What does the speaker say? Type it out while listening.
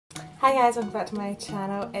Hi guys, welcome back to my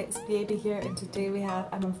channel. It's Baby here and today we have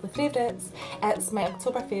a monthly favourites. It's my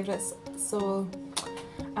October favourites, so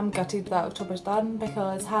I'm gutted that October's done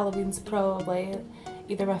because Halloween's probably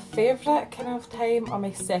either my favourite kind of time or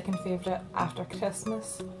my second favourite after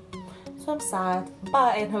Christmas. So I'm sad,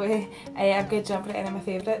 but anyway, I'm going to jump into any of my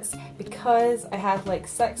favourites because I have like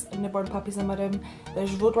 6 newborn puppies in my room.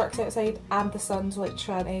 There's roadworks outside and the sun's like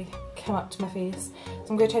trying to come up to my face.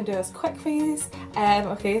 So I'm going to try and do this quick for you.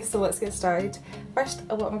 Okay, so let's get started. First,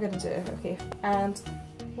 what am I going to do? Okay, and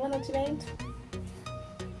what do you mind?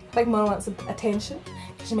 I think Mona wants attention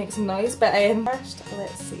because she makes some noise, but first,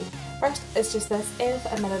 let's see. First, it's just this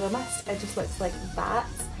e.l.f. a mineral mist. It just looks like that.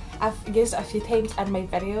 I've used it a few times in my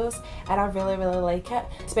videos and I really like it,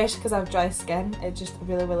 especially because I have dry skin. It just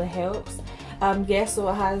really helps. Yeah, so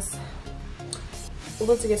it has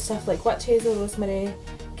loads of good stuff like witch hazel, rosemary,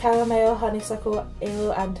 chamomile, honeysuckle,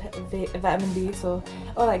 aloe and vitamin D, so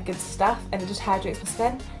all that good stuff, and it just hydrates my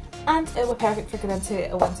skin, and it will be perfect for going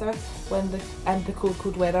into a winter when the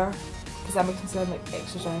cold weather, because that makes me sound like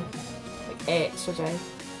extra dry.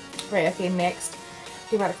 Right, okay, next,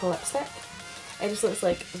 Primark lipstick. It just looks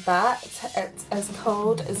like that. It is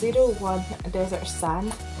called 01 Desert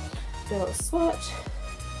Sand. The little swatch.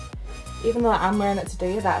 Even though I'm wearing it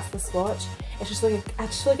today, that's the swatch. It's just like, I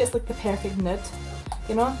just feel like it's like the perfect nude,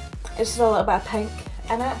 you know? It's just a little bit of pink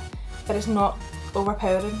in it, but it's not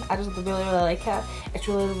overpowering. I just really like it. It's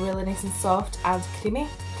really nice and soft and creamy.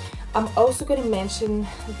 I'm also going to mention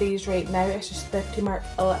these right now. It's just the Primark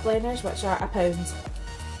lip liners, which are £1.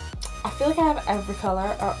 I feel like I have every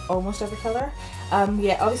colour, or almost every colour.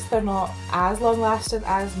 Yeah, obviously they're not as long lasting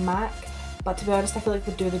as MAC, but to be honest I feel like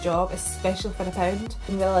they do the job, especially for £1.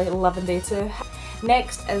 I'm really loving day too.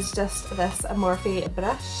 Next is just this Morphe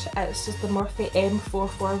brush. It's just the Morphe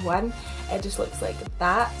M441. It just looks like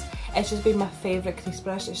that. It's just been my favourite crease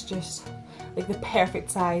brush. It's just like the perfect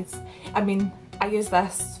size. I mean, I use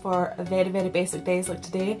this for very basic days like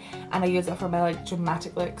today, and I use it for my like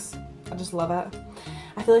dramatic looks. I just love it.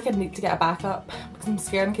 I feel like I need to get a backup because I'm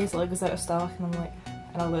scared in case it like goes out of stock and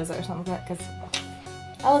I'll lose it or something like that, because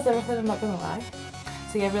I lose everything, I'm not gonna lie.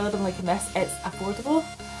 So yeah, I've really been liking this. It's affordable.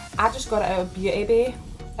 I just got it out of Beauty Bay.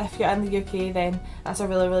 If you're in the UK, then that's a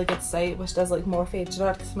really good site which does like Morphe,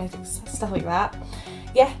 Gerard Cosmetics, stuff like that.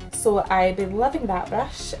 Yeah, so I've been loving that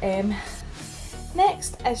brush.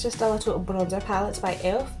 Next is just a little bronzer palette by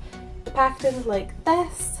e.l.f. The packaging is like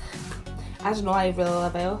this. I don't know, I really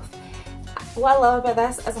love e.l.f. What I love about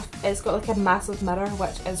this is it's got like a massive mirror,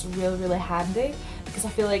 which is really handy because I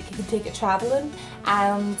feel like you can take it travelling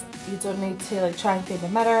and you don't need to like try and find the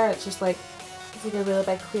mirror. It's just like, it's like a really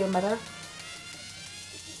big clear mirror.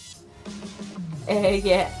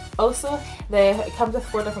 Yeah, also it comes with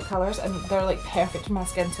 4 different colours and they're like perfect for my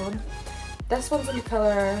skin tone. This one's in the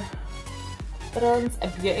colour Bronze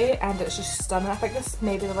Beauty and it's just stunning. I think this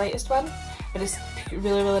may be the lightest one, but it's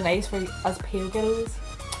really nice for us pale girls.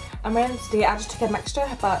 I'm wearing it today. I just took a mixture,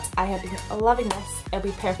 but I have been loving this. It'll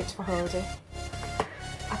be perfect for holiday.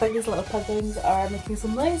 I think these little piglings are making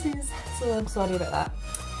some noises, so I'm sorry about that.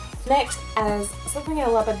 Next is something a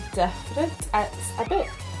little bit different. It's a book.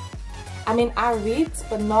 I mean, I read,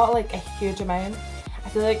 but not like a huge amount. I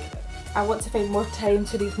feel like I want to find more time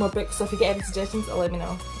to read more books, so if you get any suggestions, let me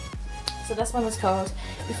know. So this one is called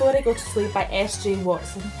Before I Go to Sleep by S.J.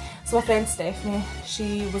 Watson. So my friend Stephanie,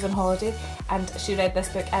 she was on holiday and she read this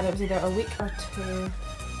book and it was either a week or 2,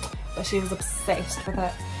 but she was obsessed with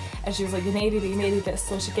it. And she was like, you need to read it.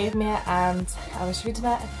 So she gave me it and I was reading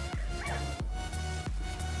it.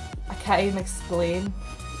 I can't even explain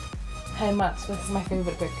how much this is my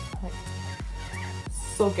favourite book. Like,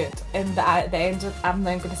 so good. And at the end, I'm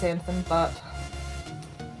not going to say anything, but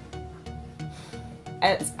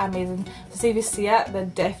it's amazing. So if you see it, then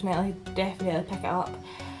definitely pick it up.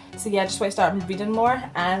 So yeah, I just want to start reading more,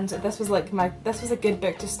 and this was a good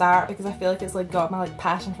book to start because I feel like it's like got my like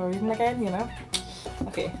passion for reading again, you know.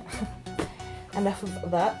 Okay, enough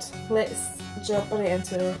of that. Let's jump right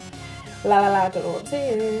into I don't know what I'm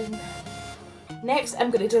saying. Next,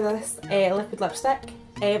 I'm going to do this liquid lipstick.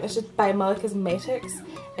 It's just by Mila Cosmetics.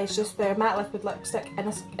 It's just their matte liquid lipstick,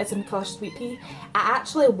 and it's in the colour Sweet Pea. I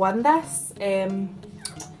actually won this.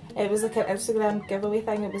 It was like an Instagram giveaway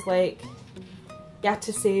thing. It was like, you had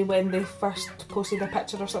to say when they first posted their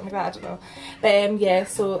picture or something like that, I don't know. But yeah,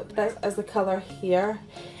 so this is the colour here.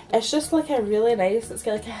 It's just like a really nice, it's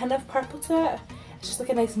got like a hint of purple to it. It's just like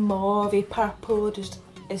a nice mauve purple, just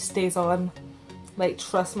it stays on. Like,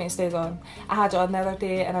 trust me, it stays on. I had it on the other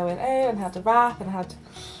day and I went out and had a wrap and I had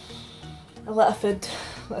a lot of food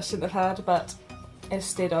that I shouldn't have had, but it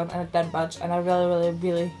stayed on and it didn't budge, and I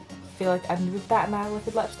really feel like I need that in a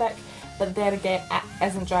liquid lipstick, but then again it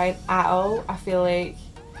isn't drying at all. I feel like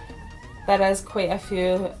there is quite a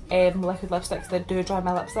few liquid lipsticks that do dry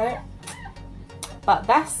my lips out, but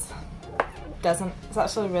this doesn't. It's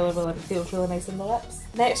actually really feels really nice in the lips.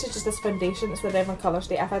 Next is just this foundation. It's the Rimmel Colour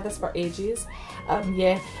Stay. I've had this for ages.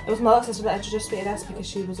 Yeah, it was my little sister that introduced me to this because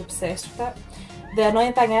she was obsessed with it. The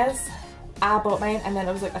annoying thing is, I bought mine and then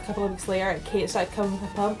it was like a couple of weeks later Kate started coming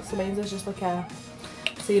with a pump, so mine was just like a,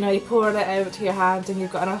 so you know, you pour it out to your hand and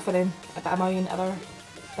you've got enough, and then a million other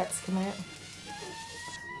bits come out.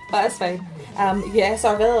 But it's fine. Yeah, so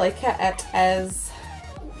I really like it. It is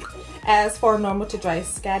for normal to dry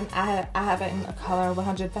skin. I have it in a colour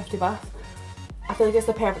 150 buff. I feel like it's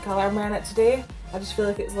the perfect colour. I'm wearing it today. I just feel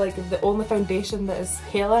like it's like the only foundation that is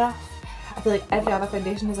pale enough. I feel like every other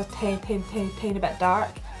foundation is a tiny bit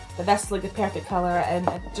dark, but this is like the perfect colour and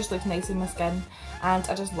it just looks nice in my skin, and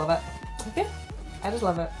I just love it. Okay, I just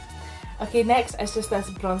love it. Okay, next is just this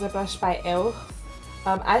bronzer brush by e.l.f.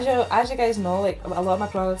 As you guys know, like a lot of my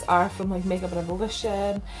products are from like Makeup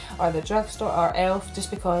Revolution or the drugstore or e.l.f.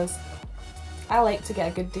 just because I like to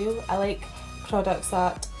get a good deal. I like products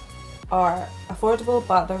that are affordable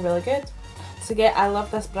but they're really good. So yeah, I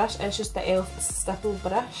love this brush. It's just the e.l.f. stipple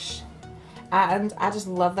brush, and I just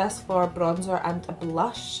love this for bronzer and a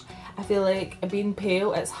blush. I feel like being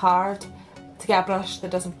pale, it's hard to get a brush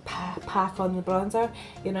that doesn't pack on the bronzer,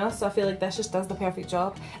 you know, so I feel like this just does the perfect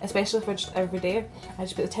job, especially for just every day. I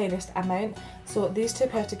just put the tiniest amount. So these two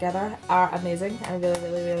paired together are amazing. I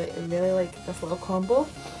really like this little combo.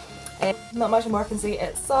 Not much more I can say.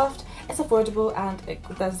 It's soft, it's affordable, and it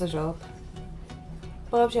does the job.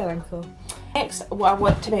 Bob's your uncle. Next, what I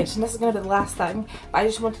want to mention, this is going to be the last thing, but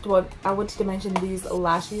I wanted to mention these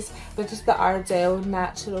lashes. They're just the Ardell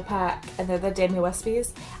Natural Pack, and they're the Demi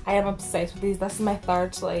Wispies. I am obsessed with these. This is my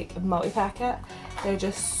third like multi-packet. They're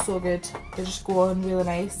just so good. They just go on really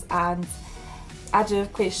nice, and I do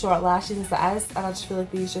have quite short lashes as it is, and I just feel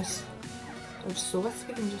like these they're just so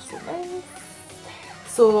wispy and just so nice.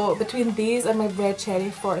 So between these and my Red Cherry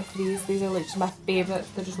 43s, these are like just my favourites.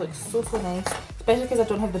 They just look so nice, especially because I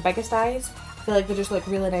don't have the biggest eyes. I feel like they just look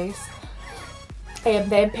really nice.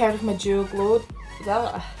 Then paired with my Duo Glow, is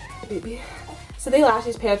that a baby? So the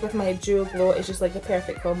lashes paired with my Duo Glow is just like the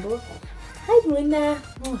perfect combo. Hi Luna!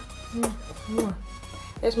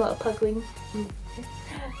 There's my little pugling.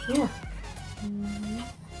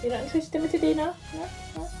 You're not interested in me today, no?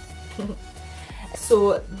 No?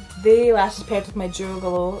 So the lashes paired with my Duo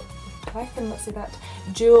Glow, I cannot say that,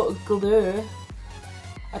 Duo Glue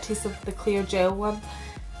adhesive, the clear gel one,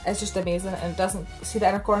 is just amazing, and it doesn't, see the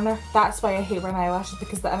inner corner? That's why I hate wearing eyelashes,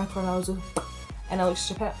 because the inner corner will go and it looks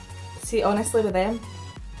stupid. See, honestly with them,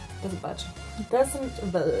 it doesn't budge. It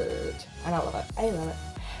doesn't budge, and I love it. I love it.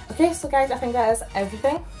 Okay, so guys, I think that is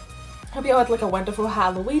everything. Hope you all had like a wonderful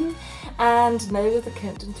Halloween, and now the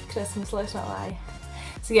countdown to Christmas, let's not lie.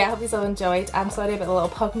 So yeah, I hope you all enjoyed. I'm sorry about the little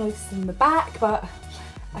pug noise in the back, but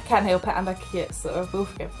I can't help it and they're cute, so we'll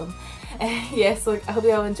forgive them. Yeah, so I hope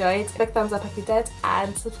you all enjoyed. Big thumbs up if you did,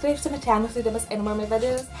 and subscribe to my channel so you don't miss any more of my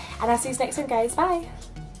videos. And I'll see you next time guys, bye!